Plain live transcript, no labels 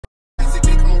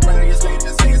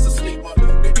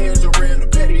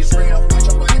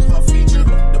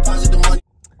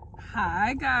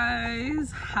Hi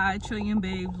guys, hi Trillion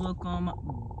Babes, welcome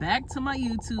back to my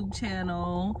YouTube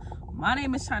channel. My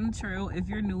name is China Trail. If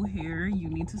you're new here, you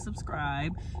need to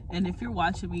subscribe, and if you're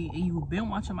watching me and you've been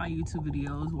watching my YouTube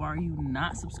videos, why are you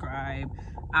not subscribed?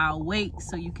 I'll wait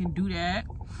so you can do that.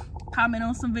 Comment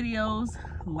on some videos,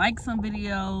 like some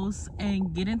videos,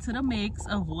 and get into the mix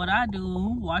of what I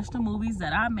do. Watch the movies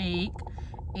that I make.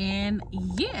 And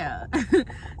yeah,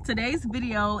 today's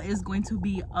video is going to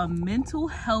be a mental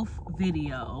health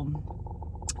video.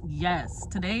 Yes,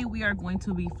 today we are going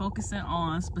to be focusing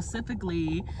on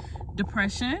specifically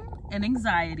depression and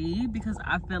anxiety, because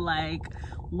I feel like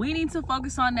we need to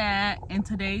focus on that in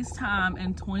today's time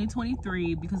in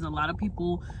 2023, because a lot of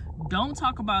people don't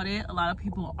talk about it, a lot of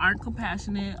people aren't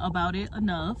compassionate about it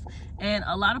enough, and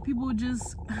a lot of people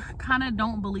just kind of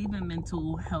don't believe in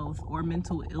mental health or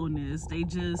mental illness. They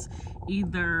just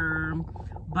either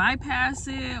bypass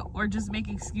it or just make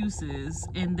excuses,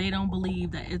 and they don't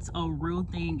believe that it's a real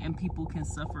thing and people can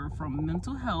suffer from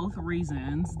mental health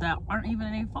reasons that aren't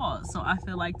even their fault. So I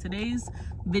feel like today's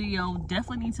video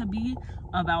definitely needs to be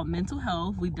about mental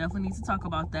health. We definitely need to talk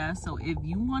about that. So if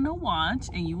you want to watch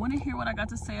and you want to hear what I got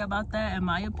to say about that and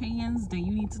my opinions, then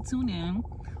you need to tune in,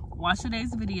 watch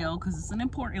today's video, because it's an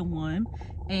important one.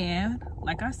 And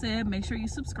like I said, make sure you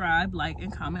subscribe, like,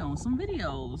 and comment on some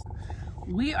videos.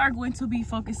 We are going to be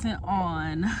focusing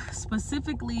on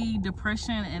specifically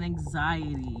depression and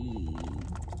anxiety,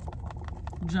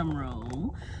 drum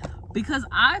roll, because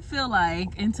I feel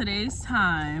like in today's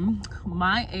time,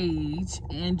 my age,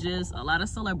 and just a lot of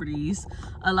celebrities,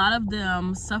 a lot of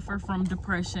them suffer from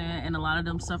depression, and a lot of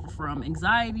them suffer from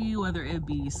anxiety, whether it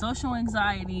be social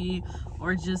anxiety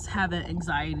or just having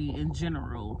anxiety in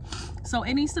general. So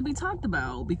it needs to be talked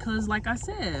about, because like I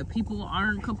said, people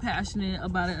aren't compassionate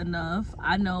about it enough.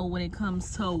 I know when it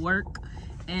comes to work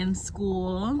and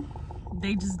school,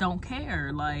 they just don't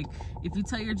care. Like, if you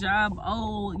tell your job,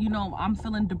 oh, you know, I'm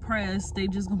feeling depressed, they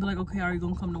just gonna be like, okay, are you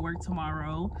gonna come to work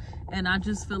tomorrow? And I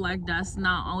just feel like that's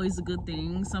not always a good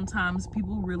thing. Sometimes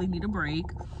people really need a break.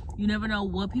 You never know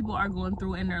what people are going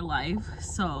through in their life,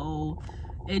 so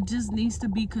it just needs to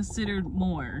be considered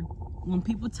more. When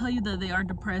people tell you that they are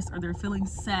depressed or they're feeling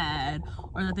sad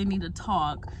or that they need to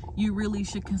talk, you really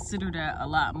should consider that a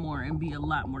lot more and be a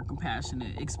lot more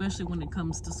compassionate, especially when it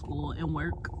comes to school and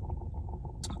work.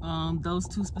 Those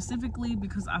two specifically,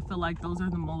 because I feel like those are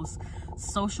the most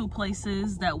social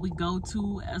places that we go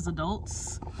to as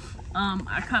adults.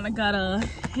 I kind of got a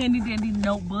handy dandy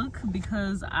notebook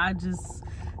because I just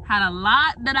had a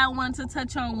lot that I wanted to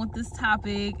touch on with this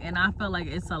topic, and I feel like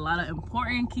it's a lot of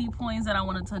important key points that I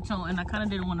want to touch on, and I kind of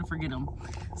didn't want to forget them.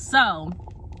 So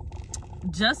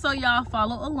just so y'all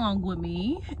follow along with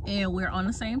me and we're on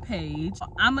the same page,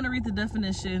 I'm going to read the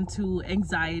definition to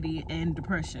anxiety and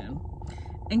depression.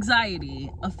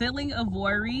 Anxiety, a feeling of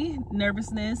worry,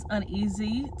 nervousness,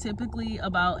 uneasy, typically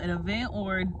about an event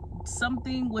or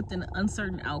something with an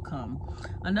uncertain outcome.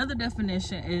 Another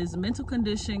definition is mental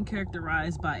condition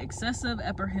characterized by excessive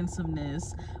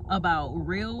apprehensiveness about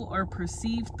real or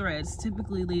perceived threats,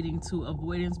 typically leading to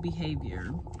avoidance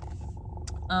behavior.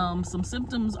 Some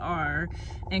symptoms are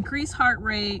increased heart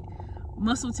rate,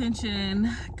 muscle tension,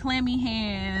 clammy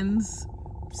hands,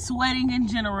 sweating in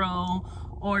general,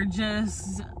 or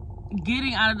just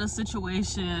getting out of the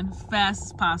situation fast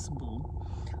as possible.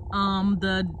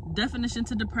 The definition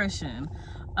to depression,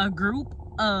 a group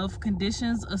of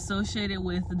conditions associated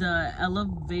with the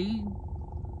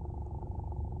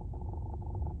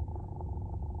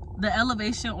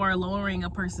elevation or lowering a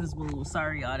person's mood.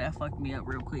 Sorry y'all, that fucked me up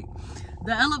real quick.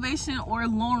 The elevation or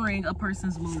lowering a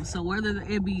person's mood. So whether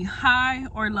it be high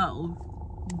or low,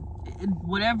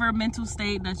 whatever mental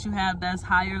state that you have that's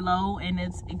high or low and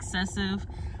it's excessive,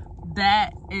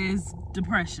 that is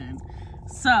depression.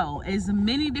 So it's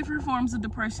many different forms of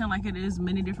depression, like it is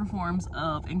many different forms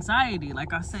of anxiety.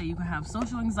 Like I said, you can have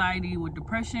social anxiety with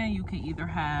depression. You can either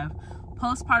have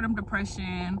postpartum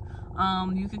depression.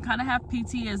 You can kind of have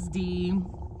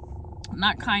PTSD,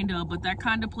 not kind of, but that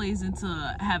kind of plays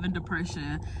into having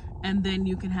depression. And then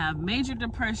you can have major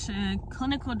depression,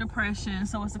 clinical depression.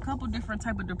 So it's a couple different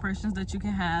type of depressions that you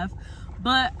can have,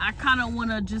 but I kind of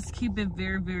want to just keep it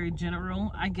very, very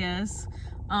general, I guess.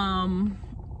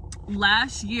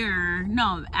 Last year,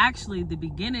 no, actually the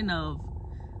beginning of,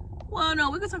 well, no,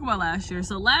 we can talk about last year.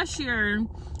 So last year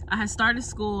I had started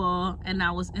school, and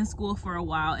I was in school for a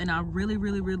while, and I really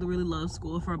loved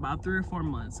school for about 3 or 4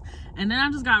 months. And then I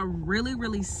just got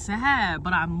really sad,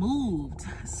 but I moved.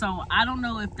 So I don't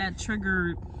know if that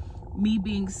triggered me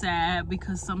being sad,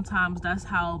 because sometimes that's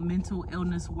how mental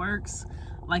illness works.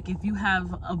 Like if you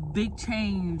have a big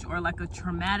change or like a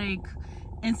traumatic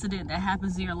incident that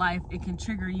happens in your life, it can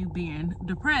trigger you being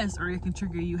depressed, or it can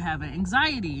trigger you having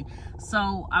anxiety.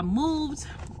 So I moved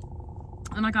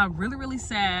and I got really, really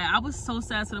sad. I was so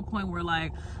sad to the point where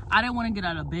like I didn't want to get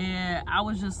out of bed. I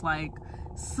was just like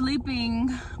sleeping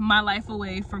my life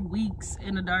away for weeks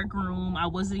in a dark room. I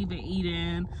wasn't even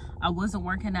eating. I wasn't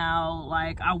working out.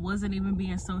 Like I wasn't even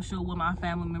being social with my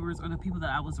family members or the people that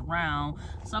I was around.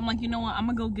 So I'm like, you know what, I'm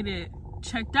gonna go get it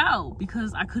checked out,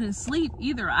 because I couldn't sleep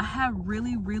either. I had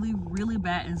really, really, really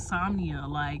bad insomnia.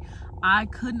 Like I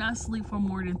could not sleep for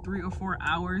more than 3 or 4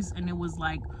 hours, and it was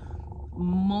like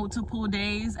multiple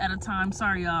days at a time.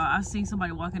 Sorry y'all, I seen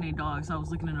somebody walking their dog, so I was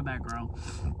looking in the background.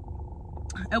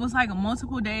 It was like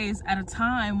multiple days at a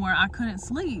time where I couldn't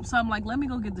sleep. So I'm like, let me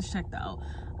go get this checked out.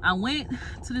 I went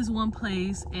to this one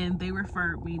place and they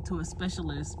referred me to a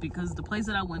specialist, because the place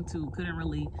that I went to couldn't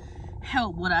really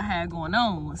help what I had going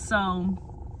on. So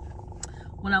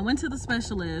when I went to the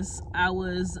specialist, I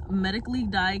was medically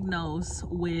diagnosed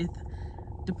with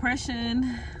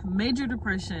depression, major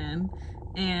depression,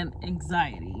 and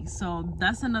anxiety. So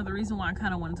that's another reason why I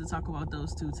kind of wanted to talk about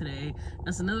those two today.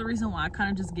 That's another reason why I kind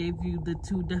of just gave you the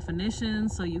two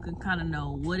definitions, so you can kind of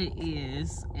know what it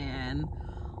is and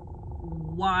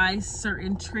why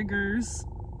certain triggers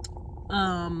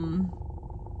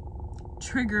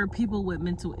trigger people with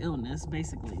mental illness,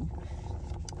 basically.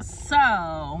 So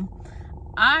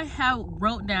I have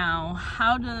wrote down,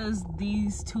 how does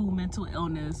these two mental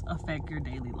illness affect your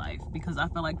daily life, because I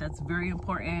feel like that's very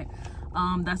important.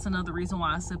 That's another reason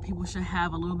why I said people should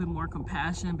have a little bit more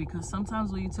compassion, because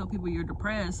sometimes when you tell people you're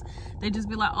depressed, they just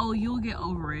be like, oh, you'll get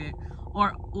over it,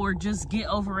 or just get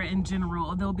over it in general.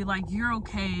 Or they'll be like, you're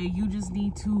okay, you just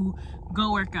need to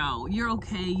go work out, you're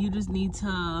okay, you just need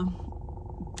to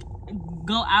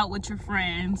go out with your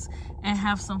friends and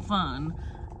have some fun.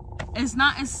 It's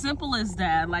not as simple as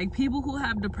that. Like, people who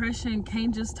have depression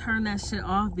can't just turn that shit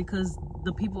off because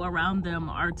the people around them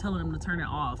are telling them to turn it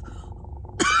off.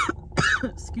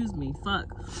 Excuse me,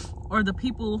 fuck. Or the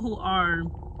people who are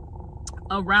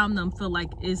around them feel like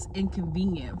it's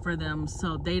inconvenient for them,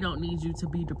 so they don't need you to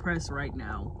be depressed right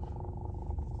now.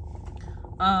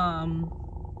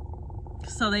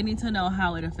 So they need to know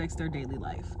how it affects their daily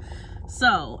life.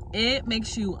 So it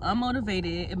makes you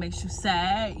unmotivated, it makes you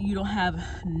sad, you don't have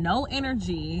no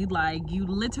energy, like you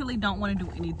literally don't want to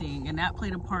do anything. And that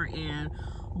played a part in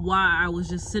why I was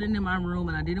just sitting in my room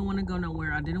and I didn't want to go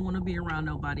nowhere. I didn't want to be around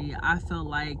nobody. I felt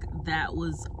like that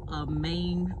was a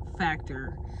main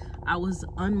factor. I was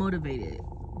unmotivated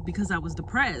because I was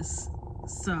depressed.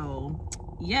 So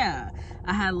yeah,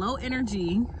 I had low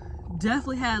energy,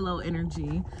 definitely had low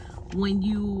energy. When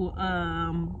you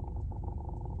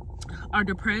are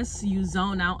depressed, you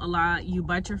zone out a lot, you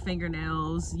bite your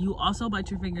fingernails. You also bite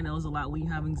your fingernails a lot when you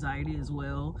have anxiety as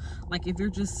well. Like if you're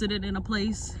just sitting in a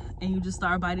place and you just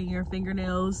start biting your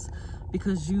fingernails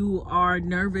because you are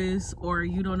nervous or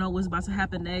you don't know what's about to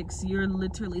happen next, you're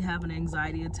literally having an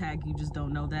anxiety attack. You just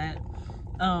don't know that.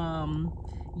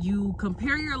 You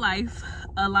compare your life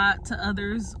a lot to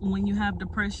others when you have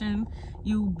depression.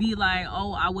 You be like,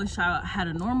 oh, I wish I had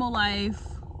a normal life,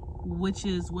 which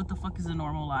is, what the fuck is a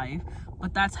normal life?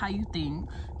 But that's how you think.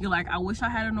 You're like, I wish I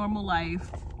had a normal life.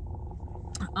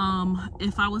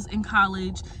 If I was in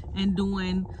college and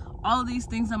doing all of these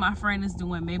things that my friend is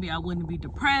doing, maybe I wouldn't be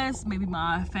depressed. Maybe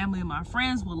my family and my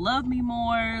friends would love me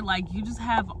more. Like, you just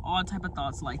have all type of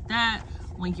thoughts like that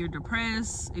when you're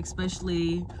depressed,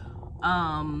 especially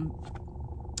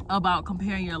about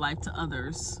comparing your life to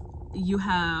others. You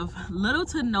have little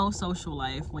to no social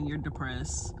life when you're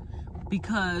depressed,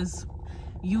 because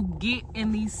you get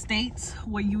in these states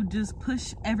where you just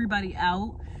push everybody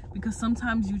out, because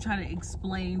sometimes you try to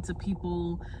explain to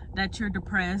people that you're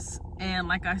depressed, and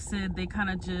like I said, they kind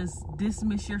of just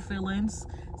dismiss your feelings.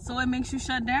 So it makes you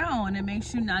shut down, and it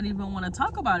makes you not even want to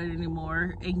talk about it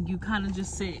anymore, and you kind of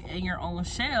just sit in your own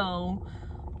shell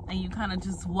and you kind of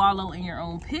just wallow in your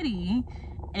own pity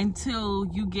until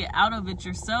you get out of it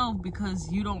yourself,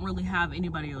 because you don't really have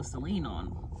anybody else to lean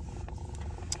on.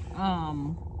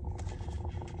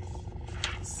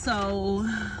 So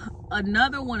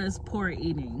another one is poor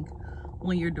eating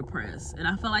when you're depressed, and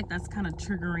I feel like that's kind of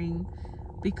triggering,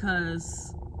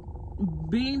 because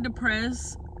being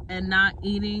depressed and not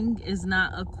eating is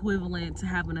not equivalent to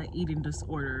having an eating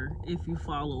disorder, if you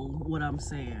follow what I'm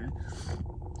saying.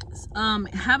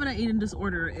 Having an eating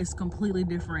disorder is completely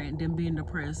different than being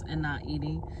depressed and not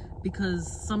eating,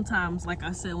 because sometimes, like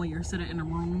I said, when you're sitting in a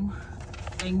room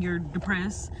and you're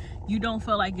depressed, you don't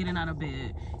feel like getting out of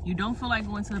bed, you don't feel like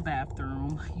going to the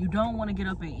bathroom, you don't want to get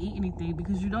up and eat anything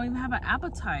because you don't even have an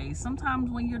appetite. Sometimes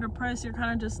when you're depressed, you're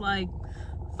kind of just like,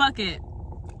 fuck it,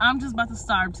 I'm just about to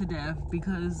starve to death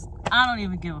because I don't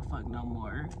even give a fuck no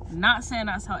more. Not saying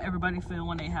that's how everybody feel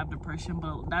when they have depression,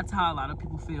 but that's how a lot of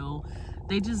people feel.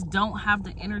 They just don't have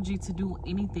the energy to do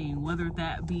anything, whether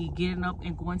that be getting up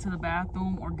and going to the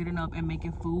bathroom, or getting up and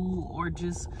making food, or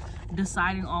just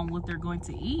deciding on what they're going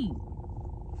to eat.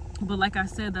 But like I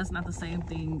said, that's not the same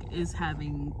thing as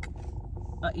having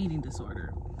an eating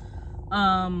disorder.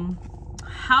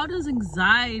 How does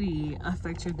anxiety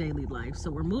affect your daily life?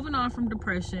 So we're moving on from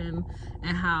depression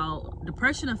and how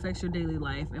depression affects your daily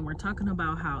life, and we're talking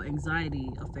about how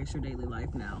anxiety affects your daily life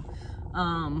now.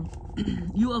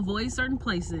 You avoid certain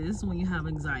places when you have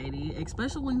anxiety,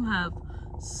 especially when you have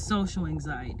social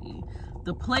anxiety.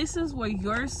 The places where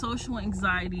your social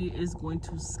anxiety is going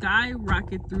to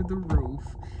skyrocket through the roof,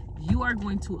 you are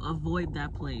going to avoid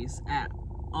that place at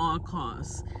all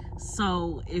costs.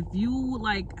 So if you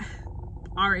like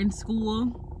are in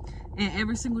school and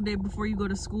every single day before you go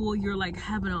to school you're like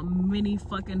having a mini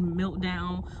fucking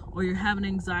meltdown, or you're having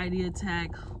an anxiety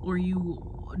attack, or you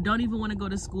don't even want to go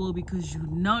to school because you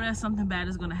know that something bad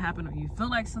is going to happen, or you feel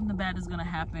like something bad is going to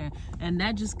happen, and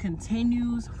that just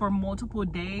continues for multiple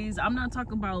days. I'm not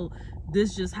talking about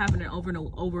this just happening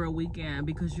over a weekend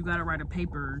because you got to write a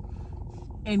paper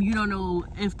and you don't know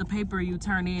if the paper you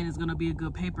turn in is going to be a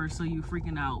good paper, so you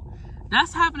freaking out.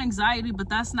 That's having anxiety, but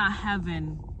that's not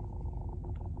having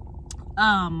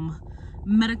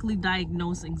medically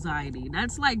diagnosed anxiety.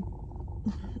 That's like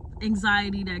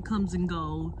anxiety that comes and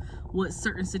go with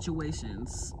certain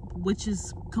situations, which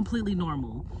is completely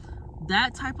normal.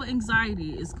 That type of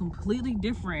anxiety is completely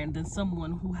different than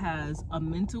someone who has a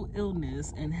mental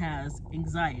illness and has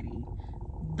anxiety.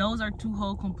 Those are two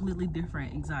whole completely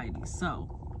different anxieties. So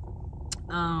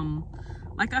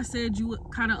like I said, you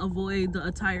kind of avoid the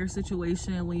entire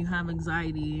situation when you have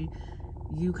anxiety.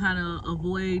 You kind of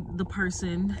avoid the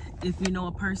person. If you know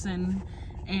a person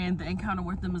and the encounter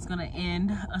with them is going to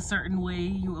end a certain way,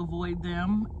 you avoid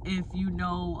them. If you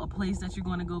know a place that you're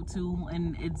going to go to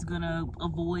and it's going to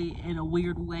avoid in a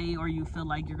weird way, or you feel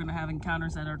like you're going to have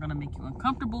encounters that are going to make you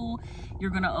uncomfortable,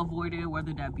 you're going to avoid it,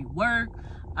 whether that be work.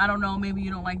 I don't know, maybe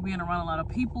you don't like being around a lot of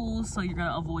people, so you're going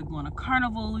to avoid going to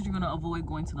carnivals, you're going to avoid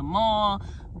going to the mall.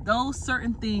 Those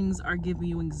certain things are giving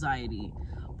you anxiety.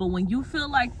 But when you feel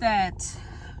like that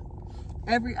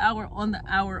every hour on the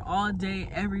hour, all day,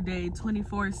 every day,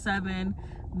 24/7,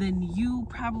 then you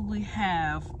probably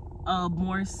have a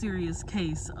more serious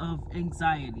case of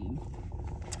anxiety.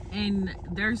 And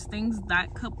there's things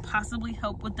that could possibly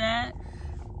help with that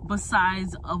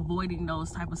besides avoiding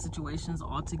those type of situations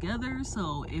altogether.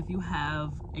 So if you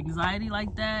have anxiety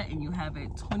like that and you have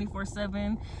it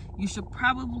 24/7, you should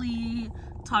probably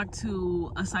talk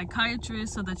to a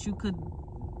psychiatrist so that you could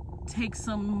take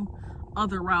some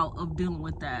other route of dealing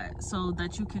with that, so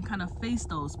that you can kind of face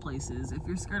those places. If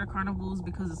you're scared of carnivals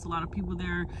because it's a lot of people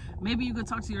there, maybe you could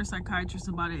talk to your psychiatrist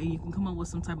about it and you can come up with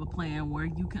some type of plan where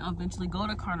you can eventually go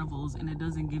to carnivals and it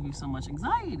doesn't give you so much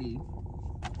anxiety.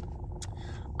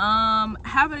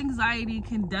 Having anxiety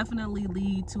can definitely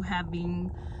lead to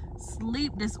having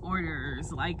sleep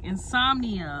disorders like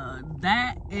insomnia.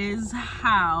 That is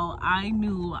how I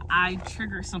knew I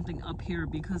triggered something up here,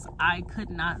 because I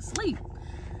could not sleep.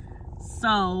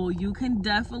 So you can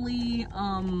definitely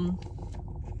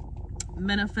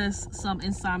manifest some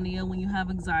insomnia when you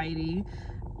have anxiety.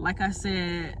 Like I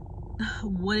said,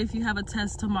 what if you have a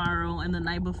test tomorrow and the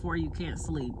night before you can't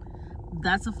sleep?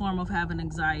 That's a form of having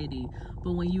anxiety.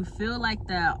 But when you feel like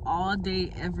that all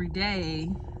day, every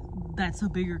day, that's a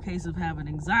bigger case of having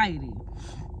anxiety.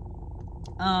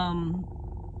 I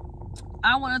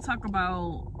want to talk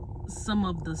about some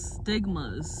of the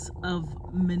stigmas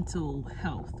of mental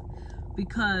health,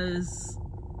 because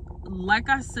like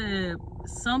I said,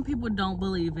 some people don't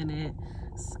believe in it.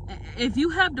 If you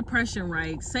have depression,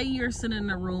 right, say you're sitting in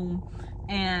a room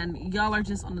and y'all are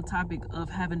just on the topic of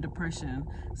having depression,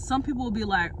 some people will be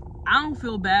like, I don't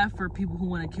feel bad for people who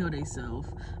want to kill themselves.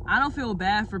 I don't feel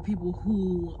bad for people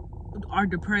who are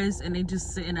depressed and they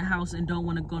just sit in a house and don't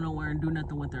want to go nowhere and do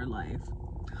nothing with their life.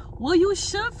 Well, you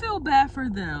should feel bad for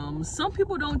them. Some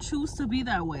people don't choose to be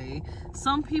that way.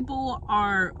 Some people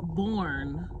are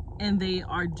born and they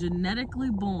are genetically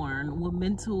born with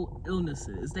mental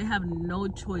illnesses. They have no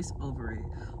choice over it.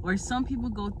 Or some people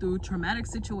go through traumatic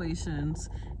situations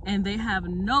and they have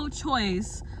no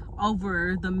choice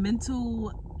over the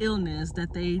mental illness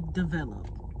that they develop.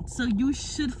 So you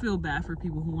should feel bad for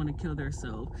people who want to kill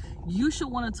themselves. You should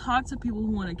want to talk to people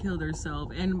who want to kill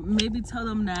themselves and maybe tell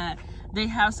them that they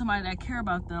have somebody that care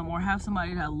about them or have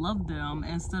somebody that love them,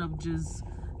 instead of just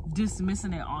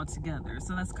dismissing it altogether.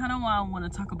 So that's kind of why I want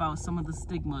to talk about some of the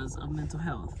stigmas of mental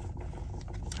health.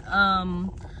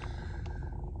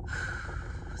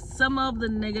 Some of the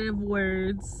negative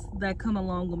words that come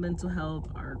along with mental health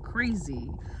are crazy.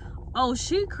 Oh,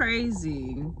 she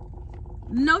crazy.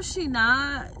 No, she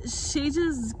not. She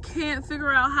just can't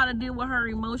figure out how to deal with her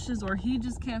emotions, or he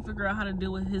just can't figure out how to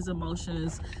deal with his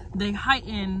emotions. They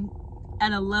heighten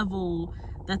at a level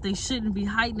that they shouldn't be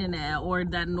heightening at, or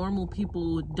that normal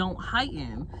people don't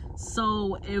heighten.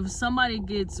 So if somebody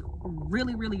gets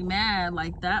really, really mad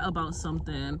like that about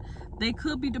something, they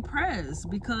could be depressed,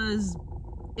 because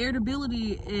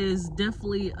irritability is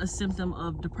definitely a symptom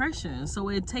of depression. So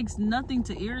it takes nothing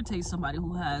to irritate somebody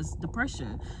who has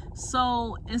depression.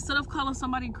 So instead of calling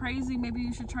somebody crazy, maybe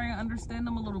you should try and understand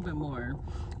them a little bit more.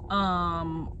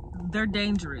 They're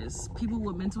dangerous. People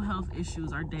with mental health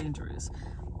issues are dangerous.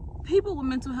 People with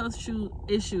mental health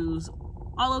issues,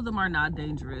 all of them are not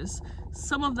dangerous.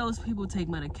 Some of those people take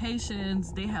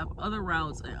medications. They have other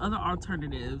routes and other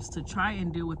alternatives to try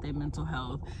and deal with their mental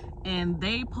health, and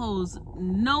they pose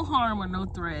no harm or no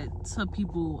threat to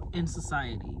people in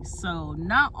society. So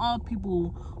not all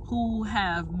people who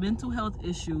have mental health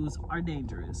issues are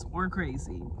dangerous or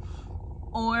crazy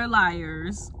or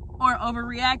liars or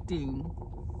overreacting.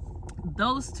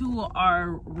 Those two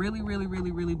are really, really,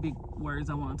 really, really big words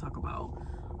I want to talk about.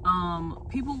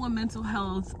 People with mental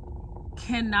health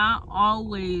cannot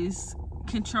always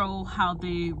control how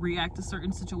they react to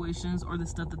certain situations or the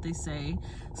stuff that they say.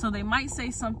 So they might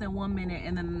say something one minute,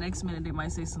 and then the next minute they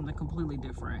might say something completely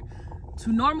different.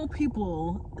 To normal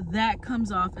people, that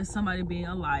comes off as somebody being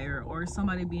a liar or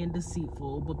somebody being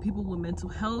deceitful. But people with mental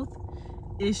health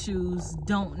issues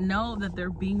don't know that they're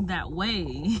being that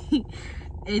way.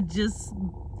 It just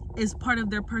is part of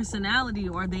their personality,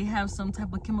 or they have some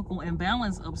type of chemical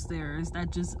imbalance upstairs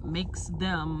that just makes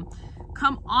them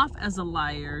come off as a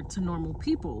liar to normal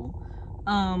people.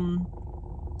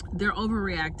 They're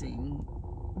overreacting.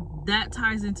 That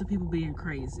ties into people being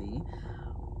crazy.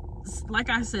 Like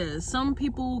I said, some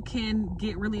people can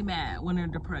get really mad when they're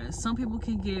depressed. Some people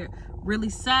can get really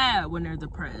sad when they're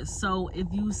depressed. So if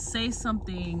you say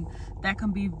something that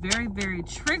can be very, very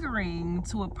triggering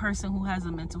to a person who has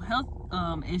a mental health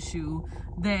issue,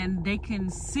 then they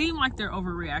can seem like they're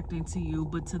overreacting to you,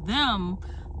 but to them,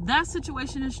 that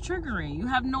situation is triggering. You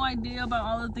have no idea about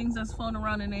all the things that's floating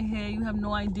around in their head. You have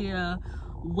no idea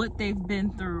what they've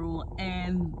been through,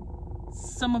 and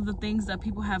some of the things that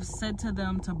people have said to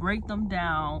them to break them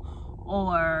down,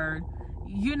 or,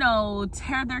 you know,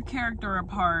 tear their character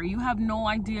apart. You have no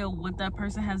idea what that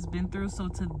person has been through. So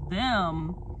to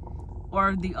them,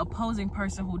 or the opposing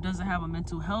person who doesn't have a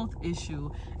mental health issue,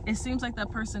 it seems like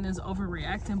that person is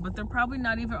overreacting, but they're probably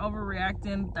not even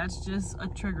overreacting. That's just a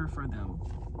trigger for them.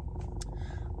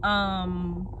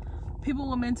 People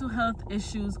with mental health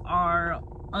issues are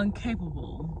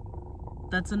incapable.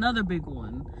 That's another big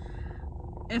one.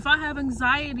 If I have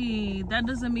anxiety, that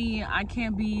doesn't mean I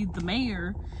can't be the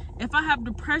mayor. If I have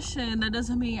depression, that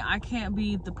doesn't mean I can't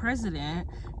be the president.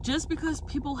 Just because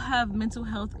people have mental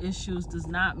health issues does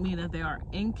not mean that they are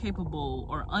incapable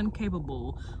or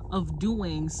incapable of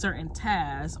doing certain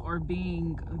tasks or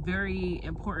being very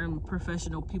important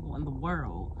professional people in the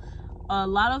world. A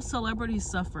lot of celebrities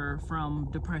suffer from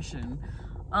depression.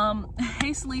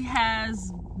 Hastily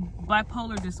has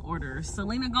bipolar disorder.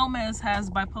 Selena Gomez has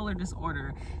bipolar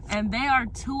disorder, and they are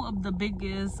two of the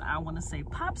biggest, I want to say,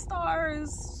 pop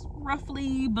stars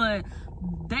roughly, but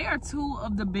they are two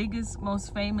of the biggest,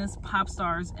 most famous pop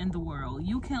stars in the world.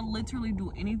 You can literally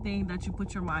do anything that you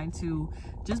put your mind to.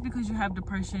 Just because you have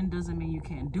depression doesn't mean you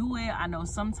can't do it. I know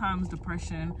sometimes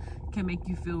depression can make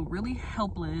you feel really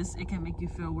helpless. It can make you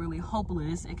feel really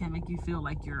hopeless. It can make you feel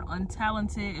like you're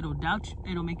untalented.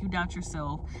 It'll make you doubt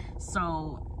yourself.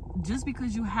 So just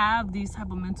because you have these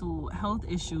type of mental health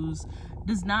issues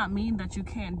does not mean that you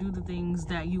can't do the things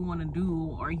that you want to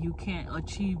do, or you can't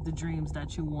achieve the dreams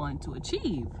that you want to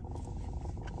achieve.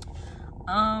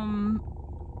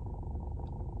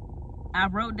 I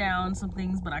wrote down some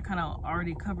things, but I kind of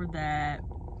already covered that.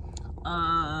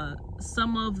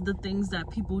 Some of the things that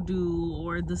people do,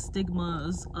 or the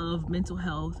stigmas of mental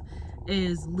health,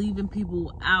 is leaving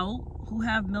people out who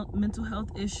have mental health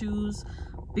issues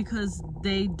because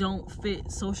they don't fit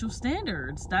social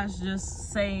standards. That's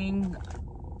just saying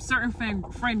certain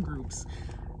friend groups.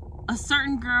 A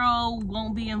certain girl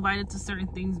won't be invited to certain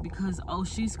things because, oh,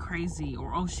 she's crazy,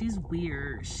 or oh, she's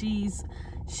weird. She's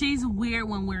weird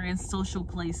when we're in social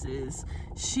places.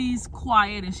 She's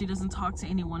quiet and she doesn't talk to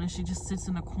anyone and she just sits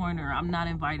in a corner. I'm not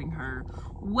inviting her.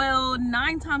 Well,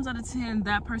 9 times out of 10,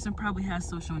 that person probably has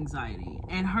social anxiety,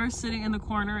 and her sitting in the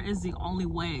corner is the only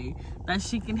way that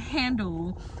she can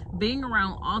handle being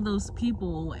around all those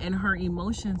people and her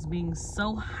emotions being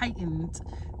so heightened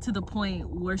to the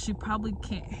point where she probably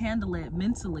can't handle it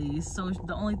mentally. So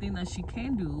the only thing that she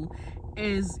can do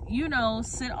is, you know,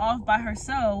 sit off by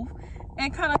herself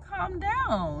and kind of calm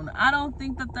down. I don't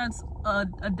think that that's a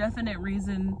definite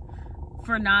reason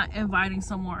for not inviting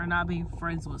someone or not being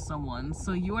friends with someone.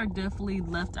 So you are definitely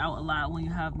left out a lot when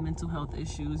you have mental health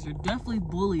issues. You're definitely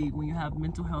bullied when you have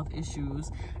mental health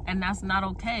issues, and that's not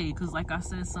okay, because like I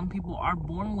said, some people are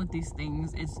born with these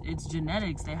things. It's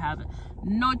genetics. They have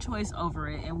no choice over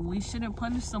it, and we shouldn't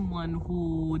punish someone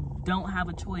who don't have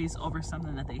a choice over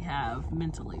something that they have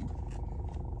mentally.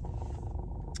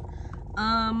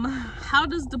 How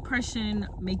does depression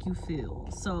make you feel?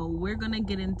 So we're gonna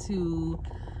get into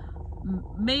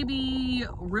maybe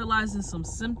realizing some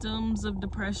symptoms of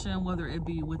depression, whether it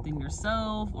be within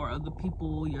yourself or other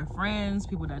people, your friends,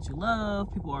 people that you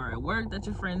love, people are at work that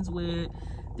you're friends with.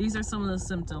 These are some of the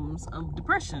symptoms of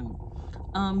depression.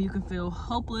 You can feel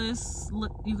hopeless.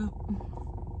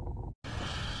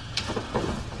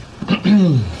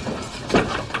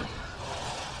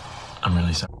 I'm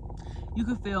really sorry. You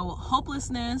can feel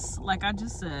hopelessness, like I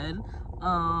just said,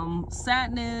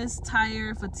 sadness,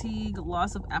 tired, fatigue,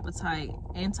 loss of appetite,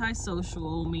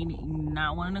 antisocial, meaning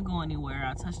not wanting to go anywhere.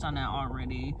 I touched on that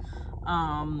already.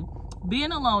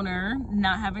 Being a loner,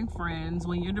 not having friends.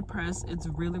 When you're depressed, it's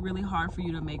really, really hard for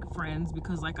you to make friends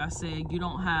because, like I said, you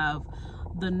don't have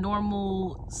the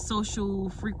normal social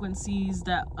frequencies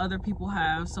that other people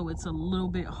have, so it's a little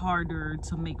bit harder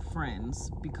to make friends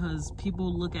because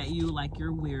people look at you like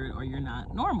you're weird or you're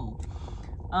not normal.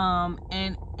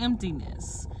 And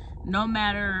emptiness. No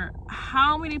matter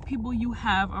how many people you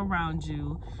have around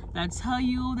you that tell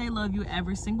you they love you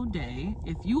every single day,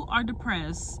 if you are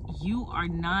depressed, you are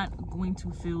not going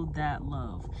to feel that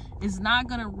love. It's not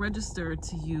going to register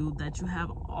to you that you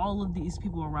have all of these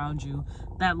people around you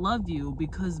that love you,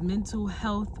 because mental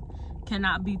health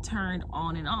cannot be turned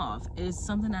on and off. It's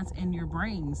something that's in your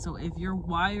brain. So if you're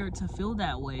wired to feel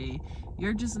that way,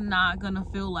 you're just not gonna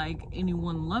feel like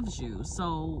anyone loves you.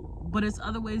 So, but it's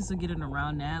other ways to get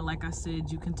around that. Like I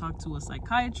said, you can talk to a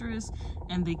psychiatrist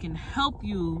and they can help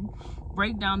you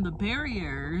break down the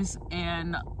barriers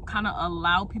and kind of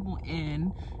allow people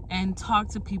in and talk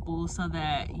to people so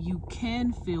that you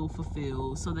can feel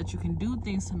fulfilled, so that you can do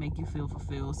things to make you feel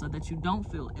fulfilled, so that you don't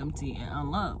feel empty and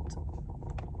unloved.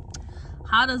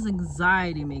 How does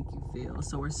anxiety make you feel?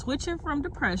 So we're switching from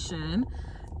depression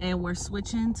and we're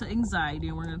switching to anxiety,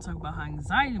 and we're going to talk about how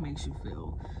anxiety makes you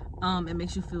feel. It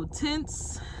makes you feel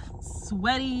tense,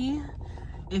 sweaty.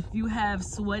 If you have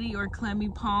sweaty or clammy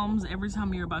palms every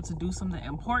time you're about to do something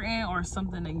important or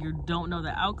something and you don't know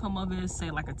the outcome of it,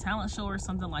 say like a talent show or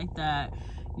something like that,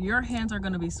 your hands are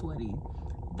going to be sweaty.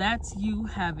 That's you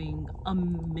having a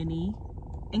mini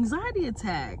anxiety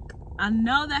attack. I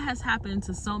know that has happened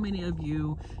to so many of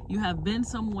you. You have been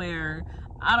somewhere,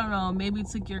 I don't know, maybe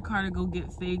took your car to go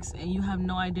get fixed and you have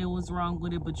no idea what's wrong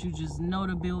with it, but you just know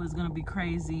the bill is gonna be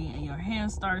crazy and your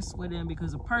hands start sweating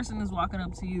because a person is walking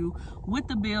up to you with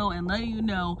the bill and letting you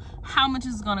know how much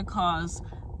it's gonna cost.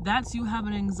 That's you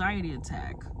having an anxiety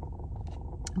attack.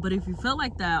 But if you feel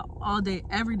like that all day,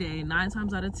 every day, 9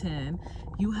 times out of 10,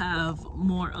 you have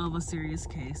more of a serious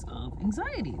case of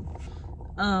anxiety.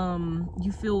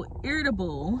 You feel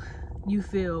irritable, you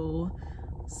feel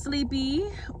sleepy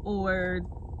or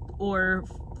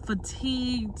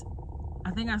fatigued.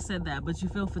 I think I said that, but you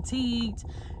feel fatigued,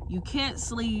 you can't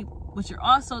sleep, but you're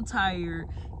also tired,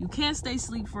 you can't stay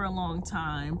asleep for a long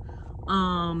time.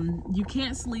 You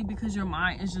can't sleep because your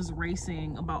mind is just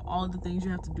racing about all of the things you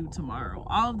have to do tomorrow,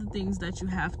 all of the things that you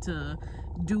have to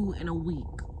do in a week,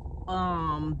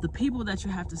 the people that you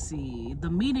have to see,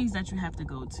 the meetings that you have to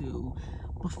go to.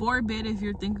 Before bed, if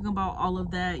you're thinking about all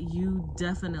of that, you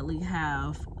definitely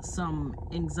have some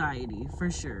anxiety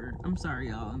for sure. I'm sorry,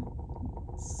 y'all.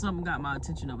 Something got my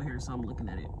attention over here, so I'm looking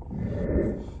at it.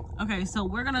 Okay, so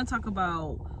we're gonna talk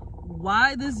about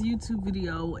why this YouTube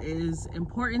video is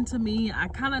important to me. I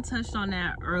kind of touched on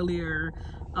that earlier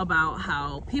about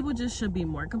how people just should be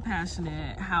more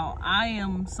compassionate, how I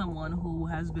am someone who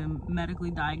has been medically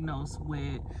diagnosed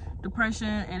with depression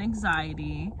and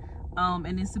anxiety.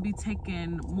 It needs to be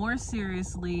taken more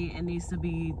seriously. It needs to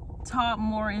be taught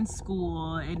more in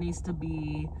school. It needs to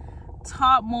be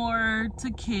taught more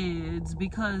to kids,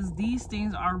 because these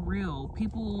things are real.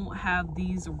 People have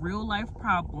these real life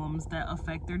problems that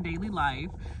affect their daily life.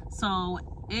 So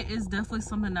it is definitely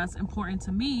something that's important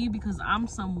to me because I'm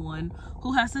someone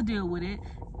who has to deal with it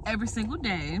every single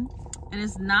day. and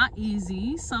it's not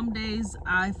easy. Some days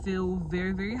I feel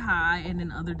very, very high, and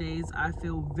then other days I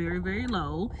feel very, very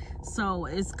low. So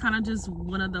it's kind of just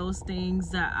one of those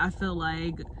things that I feel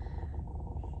like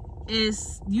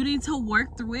you need to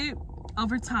work through it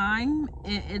over time.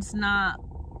 It's not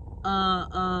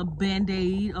a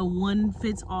band-aid, a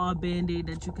one-fits-all band-aid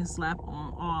that you can slap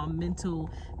on all mental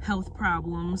health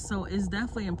problems. So it's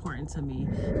definitely important to me.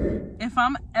 If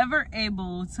I'm ever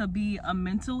able to be a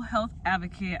mental health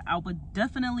advocate, I would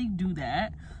definitely do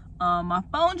that. My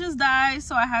phone just died,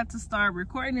 so I had to start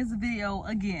recording this video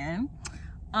again.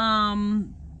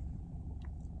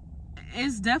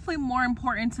 It's definitely more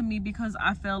important to me because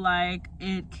I feel like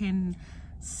it can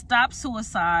stop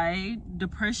suicide.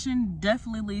 Depression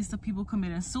definitely leads to people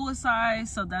committing suicide,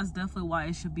 so that's definitely why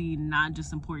it should be not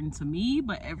just important to me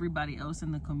but everybody else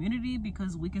in the community,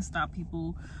 because we can stop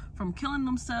people from killing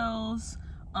themselves.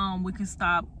 We can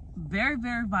stop very,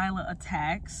 very violent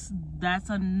attacks. That's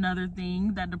another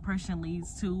thing that depression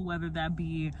leads to, whether that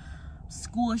be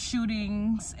school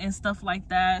shootings and stuff like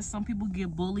that. Some people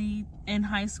get bullied in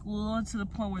high school to the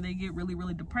point where they get really,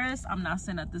 really depressed. I'm not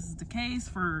saying that this is the case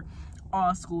for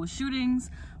all school shootings,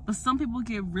 but some people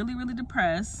get really, really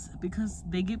depressed because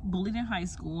they get bullied in high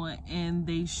school and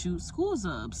they shoot schools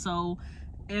up. So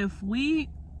if we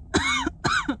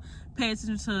pay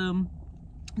attention to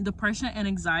depression and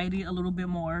anxiety a little bit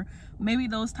more, maybe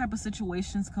those type of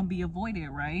situations can be avoided,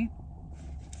 right?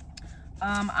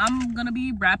 I'm gonna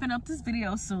be wrapping up this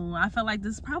video soon. I feel like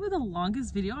this is probably the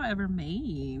longest video I ever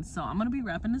made, so I'm gonna be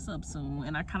wrapping this up soon,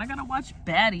 and I kind of gotta watch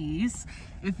Baddies.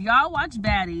 If y'all watch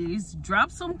Baddies,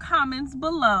 drop some comments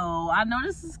below. I know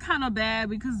this is kind of bad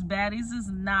because Baddies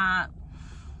is not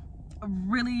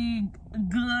really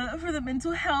good for the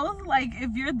mental health. Like,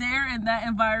 if you're there in that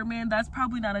environment, that's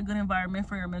probably not a good environment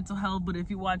for your mental health. But if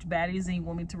you watch Baddies and you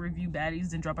want me to review Baddies,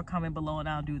 then drop a comment below and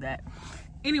I'll do that.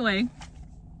 Anyway,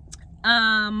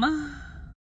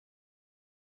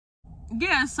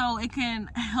 yeah, so it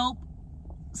can help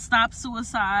stop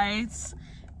suicides.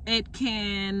 It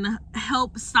can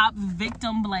help stop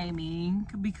victim blaming,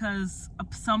 because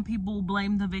some people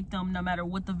blame the victim no matter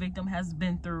what the victim has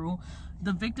been through.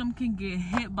 The victim can get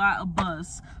hit by a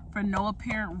bus for no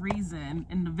apparent reason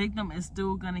and the victim is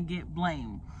still gonna get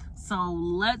blamed. So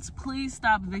let's please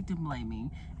stop victim blaming.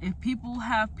 If people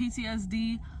have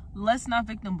PTSD, let's not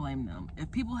victim blame them.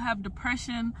 If people have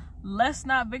depression, let's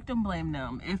not victim blame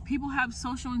them. If people have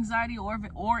social anxiety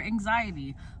or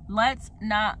anxiety, let's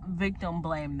not victim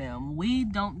blame them. We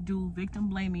don't do victim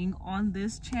blaming on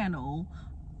this channel.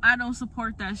 I don't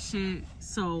support that shit,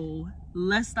 so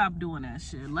let's stop doing that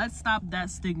shit. Let's stop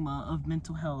that stigma of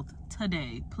mental health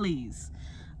today, please.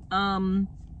 Some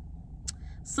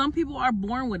people are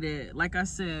born with it. Like I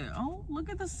said, oh, look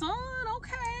at the sun.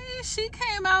 Okay, she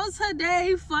came out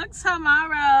today. Fuck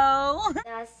tomorrow.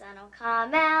 The sun will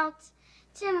come out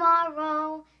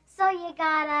tomorrow, so you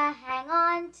gotta hang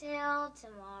on till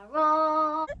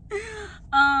tomorrow.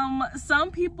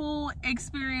 Some people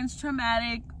experience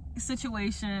traumatic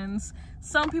situations.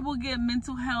 Some people get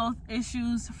mental health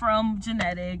issues from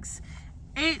genetics.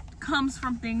 It comes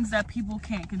from things that people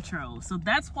can't control. So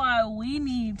that's why we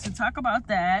need to talk about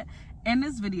that in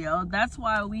this video. That's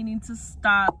why we need to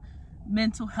stop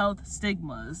mental health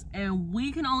stigmas, and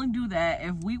we can only do that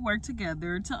if we work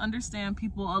together to understand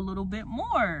people a little bit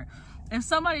more. If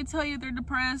somebody tell you they're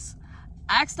depressed,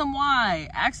 ask them why.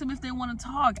 Ask them if they want to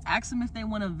talk. Ask them if they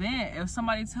want to vent. If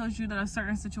somebody tells you that a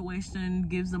certain situation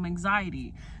gives them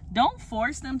anxiety, don't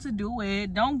force them to do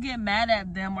it. Don't get mad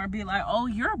at them or be like, oh,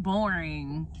 you're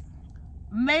boring.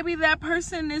 Maybe that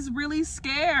person is really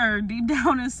scared deep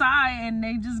down inside and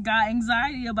they just got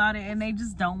anxiety about it and they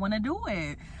just don't want to do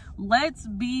it. Let's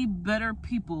be better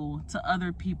people to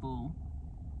other people,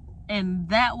 and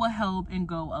that will help and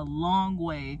go a long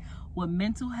way with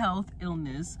mental health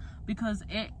illness, because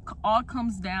it all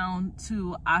comes down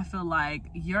to, I feel like,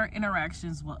 your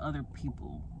interactions with other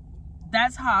people.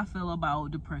 That's how I feel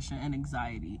about depression and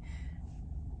anxiety.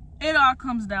 It all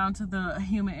comes down to the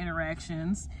human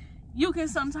interactions. You can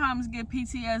sometimes get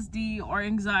PTSD or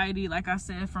anxiety, like I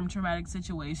said, from traumatic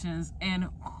situations. And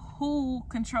who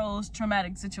controls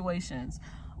traumatic situations?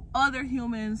 Other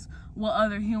humans with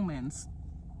other humans.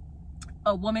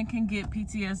 A woman can get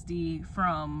PTSD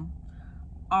from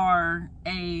RAPE.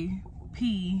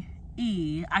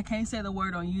 I can't say the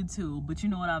word on YouTube, but you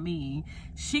know what I mean.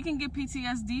 She can get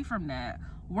PTSD from that.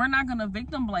 we're not going to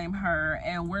victim blame her,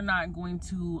 and we're not going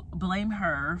to blame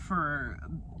her for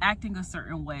acting a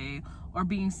certain way or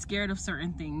being scared of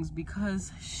certain things,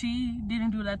 because she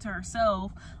didn't do that to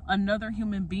herself. Another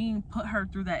human being put her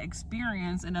through that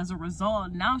experience, and as a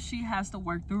result, now she has to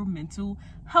work through mental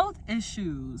health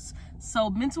issues. So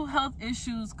mental health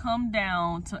issues come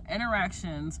down to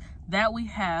interactions that we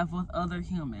have with other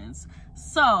humans.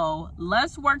 So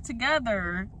let's work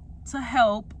together to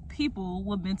help people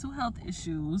with mental health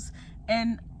issues,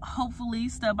 and hopefully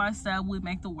step by step we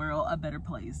make the world a better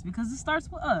place, because it starts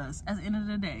with us. At the end of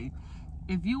the day,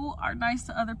 if you are nice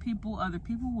to other people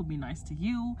will be nice to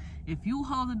you. If you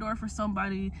hold the door for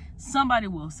somebody, somebody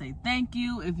will say thank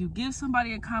you. If you give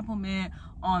somebody a compliment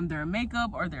on their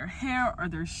makeup or their hair or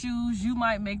their shoes, you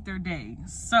might make their day.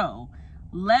 So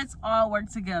let's all work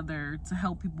together to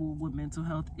help people with mental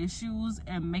health issues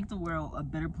and make the world a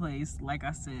better place. Like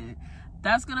I said,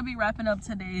 that's gonna be wrapping up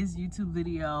today's YouTube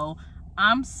video.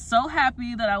 I'm so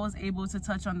happy that I was able to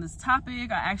touch on this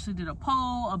topic. I actually did a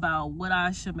poll about what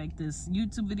I should make this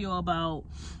YouTube video about.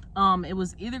 It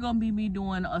was either gonna be me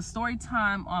doing a story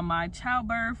time on my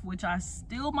childbirth, which I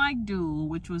still might do,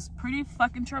 which was pretty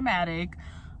fucking traumatic,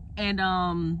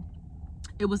 and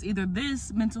it was either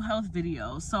this mental health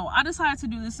video. So I decided to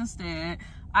do this instead.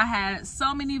 I had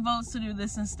so many votes to do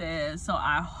this instead, so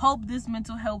I hope this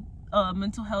mental health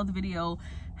video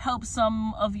helped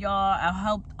some of y'all. I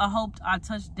hoped I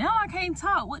touched down. I can't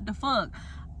talk, what the fuck.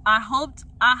 I hoped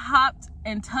I hopped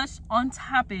and touched on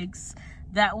topics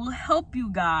that will help you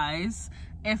guys.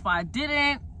 If I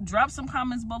didn't, drop some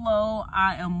comments below.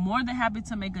 I am more than happy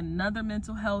to make another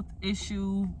mental health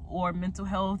issue or mental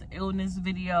health illness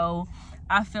video.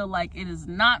 I feel like it is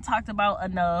not talked about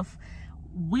enough.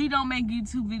 We don't make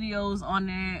YouTube videos on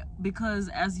it because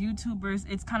as YouTubers,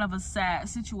 it's kind of a sad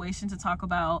situation to talk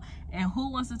about. And who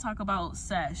wants to talk about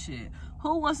sad shit?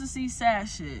 Who wants to see sad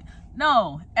shit?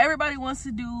 No, everybody wants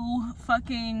to do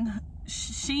fucking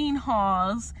Shein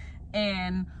hauls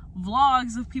and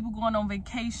vlogs of people going on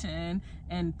vacation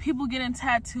and people getting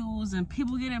tattoos and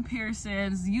people getting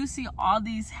piercings. You see all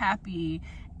these happy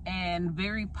and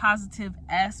very positive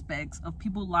aspects of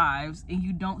people's lives, and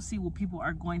you don't see what people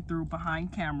are going through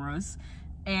behind cameras,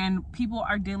 and people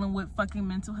are dealing with fucking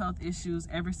mental health issues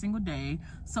every single day.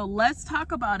 So let's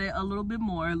talk about it a little bit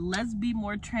more. Let's be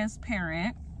more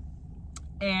transparent,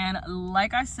 and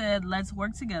like I said, let's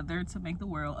work together to make the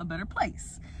world a better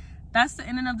place. That's the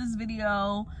ending of this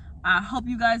video. I hope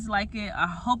you guys like it. I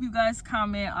hope you guys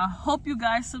comment. I hope you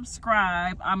guys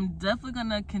subscribe. I'm definitely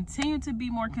gonna continue to be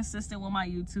more consistent with my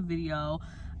YouTube video.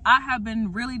 I have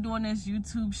been really doing this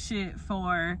YouTube shit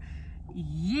for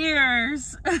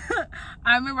years.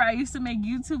 I remember I used to make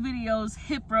YouTube videos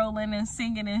hip rolling and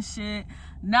singing and shit.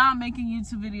 Now I'm making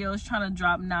YouTube videos trying to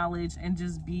drop knowledge and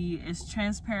just be as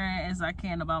transparent as I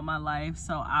can about my life.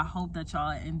 So I hope that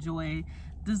y'all enjoy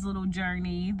this little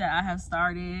journey that I have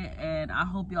started, and I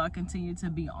hope y'all continue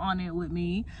to be on it with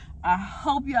me. I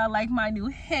hope y'all like my new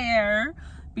hair,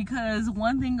 because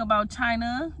one thing about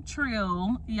China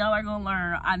Trill, y'all are gonna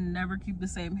learn, I never keep the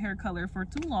same hair color for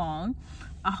too long.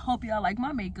 I hope y'all like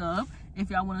my makeup. If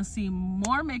y'all want to see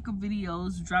more makeup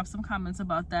videos, drop some comments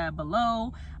about that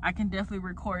below. I can definitely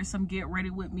record some get ready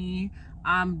with me.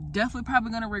 I'm definitely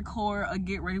probably gonna record a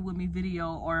get ready with me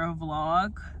video or a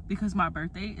vlog, because my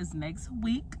birthday is next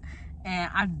week,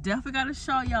 and I definitely gotta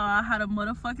show y'all how the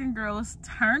motherfucking girls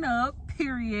turn up,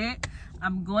 period.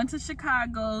 I'm going to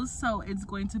Chicago, so it's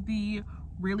going to be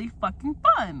really fucking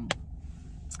fun.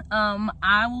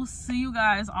 I will see you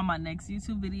guys on my next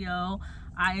YouTube video.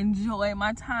 I enjoy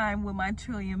my time with my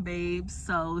trillion babes,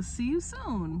 so see you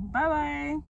soon. Bye bye.